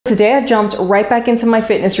Today I jumped right back into my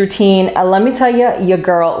fitness routine, and let me tell you, your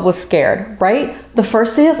girl was scared, right? The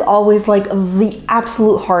first day is always like the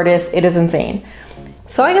absolute hardest. It is insane.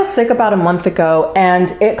 So I got sick about a month ago,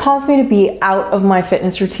 and it caused me to be out of my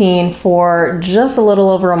fitness routine for just a little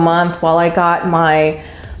over a month while I got my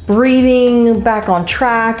breathing back on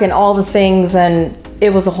track and all the things, and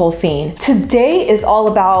it was a whole scene. Today is all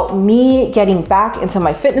about me getting back into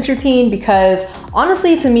my fitness routine because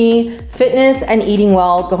honestly, to me, fitness and eating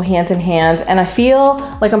well go hand in hand, and I feel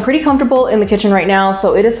like I'm pretty comfortable in the kitchen right now,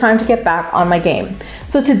 so it is time to get back on my game.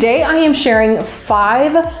 So today I am sharing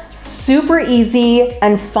 5 super easy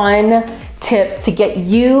and fun tips to get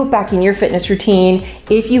you back in your fitness routine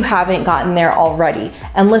if you haven't gotten there already.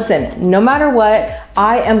 And listen, no matter what,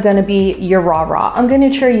 I am gonna be your rah-rah. I'm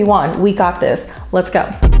gonna cheer you on. We got this. Let's go.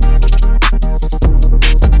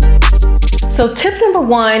 So tip number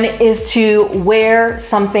 1 is to wear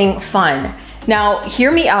something fun. Now,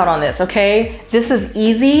 hear me out on this, okay? This is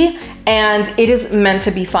easy and it is meant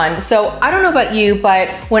to be fun. So I don't know about you, but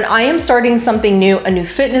when I am starting something new, a new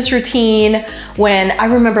fitness routine, when I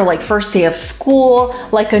remember like first day of school,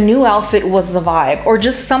 like a new outfit was the vibe, or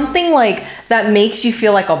just something like that makes you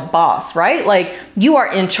feel like a boss, right? Like you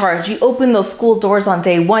are in charge. You open those school doors on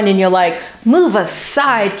day 1 and you're like, move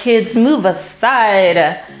aside, kids, move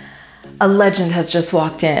aside. A legend has just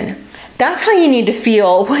walked in. That's how you need to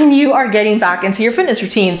feel when you are getting back into your fitness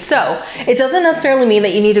routine. So it doesn't necessarily mean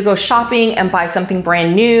that you need to go shopping and buy something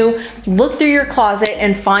brand new. Look through your closet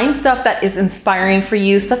and find stuff that is inspiring for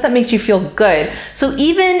you, stuff that makes you feel good. So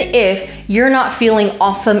even if you're not feeling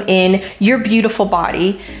awesome in your beautiful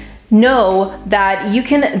body, know that you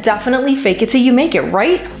can definitely fake it till you make it,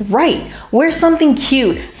 right? Right. Wear something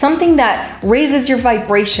cute, something that raises your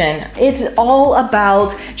vibration. It's all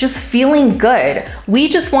about just feeling good. We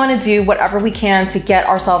just want to do whatever we can to get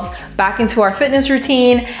ourselves back into our fitness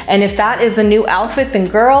routine. And if that is a new outfit, then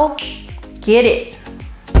girl, get it.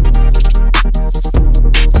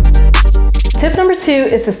 Tip number 2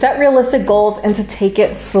 is to set realistic goals and to take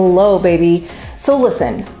it slow, baby. So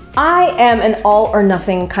listen, I am an all or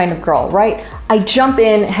nothing kind of girl, right? I jump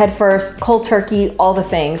in head first, cold turkey, all the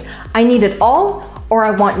things. I need it all or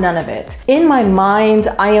I want none of it. In my mind,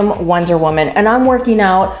 I am Wonder Woman and I'm working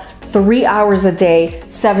out 3 hours a day,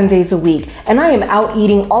 7 days a week. And I am out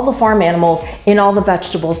eating all the farm animals and all the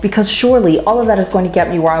vegetables because surely all of that is going to get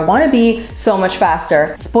me where I want to be so much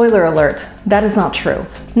faster. Spoiler alert, that is not true.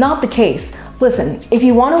 Not the case. Listen, if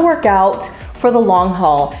you want to work out for the long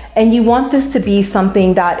haul and you want this to be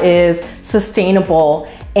something that is sustainable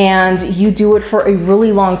and you do it for a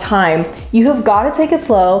really long time, you have got to take it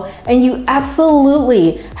slow and you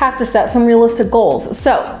absolutely have to set some realistic goals.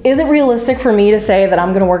 So is it realistic for me to say that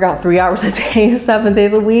I'm gonna work out 3 hours a day, 7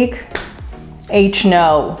 days a week? H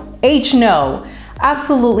no, H no.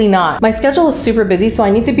 Absolutely not. My schedule is super busy, so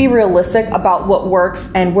I need to be realistic about what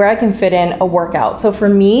works and where I can fit in a workout. So for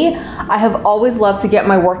me, I have always loved to get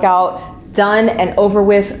my workout done and over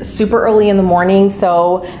with super early in the morning.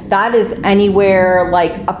 So that is anywhere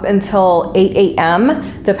like up until 8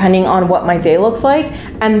 a.m. depending on what my day looks like.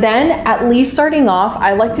 And then at least starting off,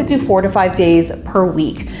 I like to do 4 to 5 days per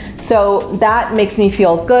week. So that makes me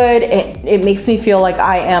feel good. It makes me feel like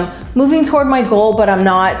I am moving toward my goal, but I'm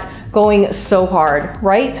not going so hard,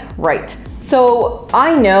 right? Right. So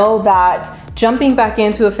I know that jumping back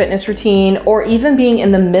into a fitness routine or even being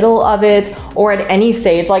in the middle of it or at any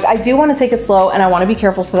stage, like I do want to take it slow and I want to be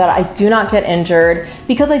careful so that I do not get injured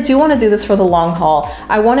because I do want to do this for the long haul.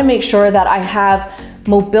 I want to make sure that I have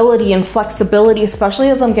mobility and flexibility, especially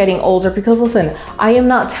as I'm getting older, because listen, I am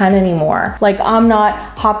not 10 anymore. Like I'm not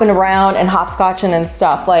hopping around and hopscotching and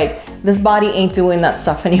stuff. Like this body ain't doing that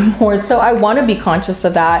stuff anymore. So I want to be conscious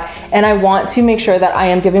of that. And I want to make sure that I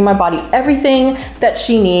am giving my body everything that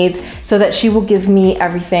she needs so that she will give me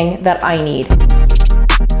everything that I need.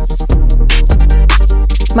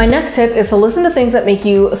 My next tip is to listen to things that make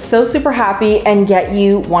you so super happy and get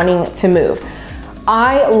you wanting to move.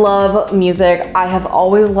 I love music. I have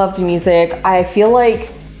always loved music. I feel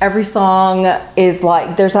like every song is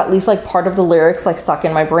like, there's at least like part of the lyrics like stuck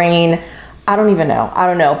in my brain. I don't even know. I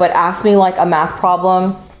don't know. But ask me like a math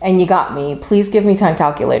problem and you got me. Please give me 10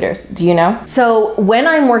 calculators. Do you know? So when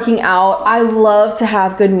I'm working out, I love to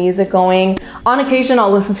have good music going. On occasion,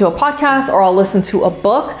 I'll listen to a podcast or I'll listen to a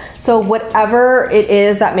book. So whatever it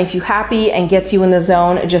is that makes you happy and gets you in the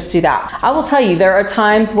zone, just do that. I will tell you, there are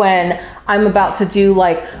times when I'm about to do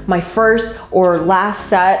like my first or last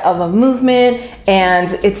set of a movement,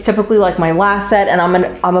 and it's typically like my last set, and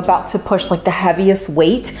I'm about to push like the heaviest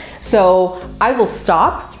weight. So I will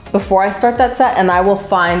stop before I start that set, and I will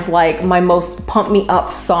find like my most pump me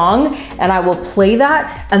up song and I will play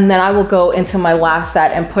that, and then I will go into my last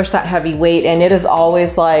set and push that heavy weight, and it is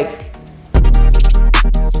always like.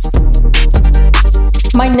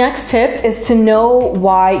 My next tip is to know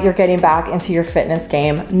why you're getting back into your fitness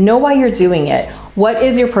game. Know why you're doing it. What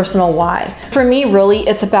is your personal why? For me, really,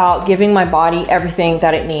 it's about giving my body everything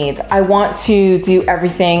that it needs. I want to do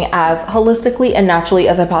everything as holistically and naturally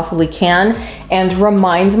as I possibly can, and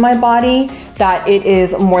remind my body that it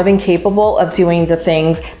is more than capable of doing the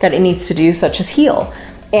things that it needs to do, such as heal.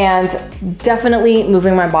 And definitely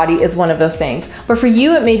moving my body is one of those things. But for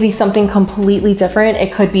you, it may be something completely different.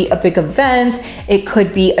 It could be a big event. It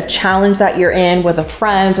could be a challenge that you're in with a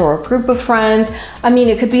friend or a group of friends. I mean,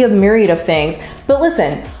 it could be a myriad of things. But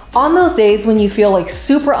listen, on those days when you feel like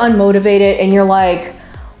super unmotivated and you're like,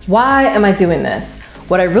 why am I doing this?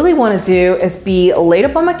 What I really want to do is be laid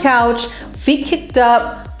up on my couch, feet kicked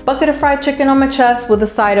up, bucket of fried chicken on my chest with a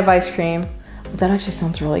side of ice cream. That actually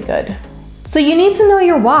sounds really good. So you need to know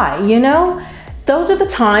your why, you know? Those are the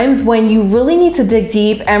times when you really need to dig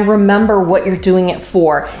deep and remember what you're doing it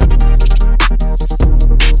for.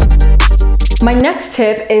 My next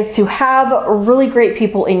tip is to have really great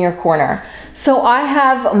people in your corner. So I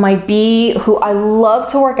have my bee who I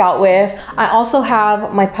love to work out with. I also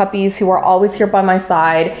have my puppies who are always here by my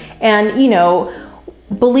side. And you know,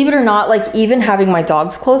 believe it or not, like even having my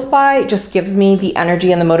dogs close by just gives me the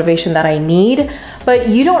energy and the motivation that I need. But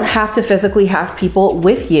you don't have to physically have people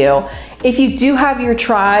with you. If you do have your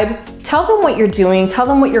tribe, tell them what you're doing, tell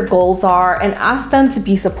them what your goals are, and ask them to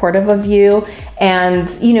be supportive of you. And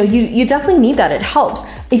you know, you definitely need that, it helps.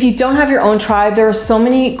 If you don't have your own tribe, there are so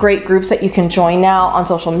many great groups that you can join now on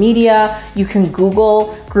social media. You can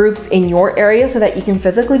Google groups in your area so that you can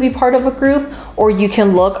physically be part of a group, or you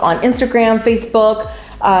can look on Instagram, Facebook,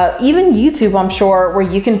 even YouTube, I'm sure, where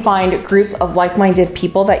you can find groups of like-minded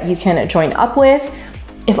people that you can join up with.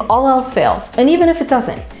 If all else fails, and even if it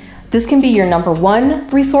doesn't, this can be your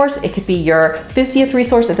 #1 resource. It could be your 50th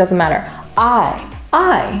resource. It doesn't matter. I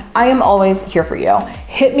am always here for you.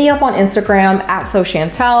 Hit me up on Instagram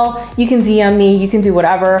 @Shantel. You can DM me, you can do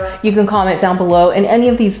whatever. You can comment down below in any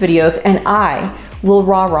of these videos, and I will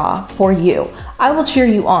rah-rah for you. I will cheer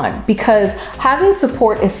you on, because having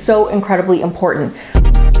support is so incredibly important.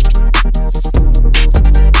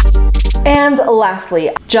 And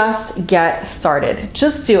lastly, just get started.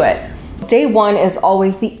 Just do it. Day 1 is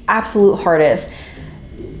always the absolute hardest,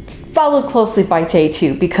 followed closely by day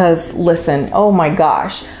 2, because listen, oh my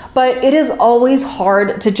gosh. But it is always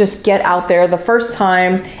hard to just get out there the first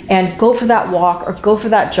time and go for that walk, or go for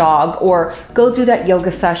that jog, or go do that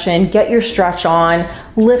yoga session, get your stretch on,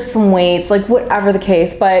 lift some weights, like whatever the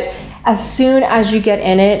case. But as soon as you get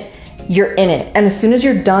in it, you're in it. And as soon as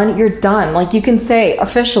you're done, you're done. Like you can say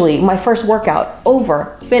officially, my first workout,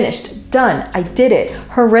 over, finished, done, I did it,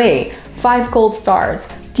 hooray, 5 gold stars.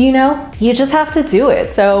 Do you know? You just have to do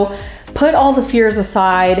it. So put all the fears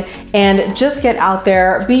aside and just get out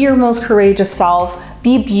there, be your most courageous self,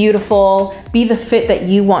 be beautiful, be the fit that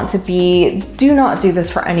you want to be. Do not do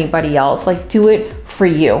this for anybody else. Like do it for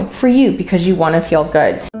you, because you want to feel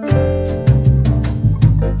good.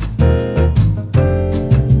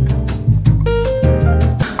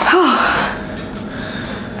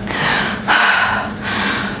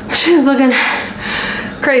 She's looking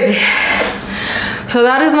crazy. So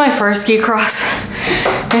that is my first ski cross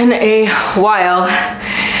in a while.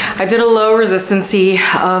 I did a low resistancy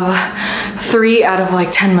of 3 out of like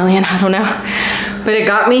 10 million, I don't know. But it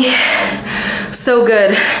got me so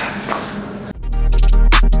good.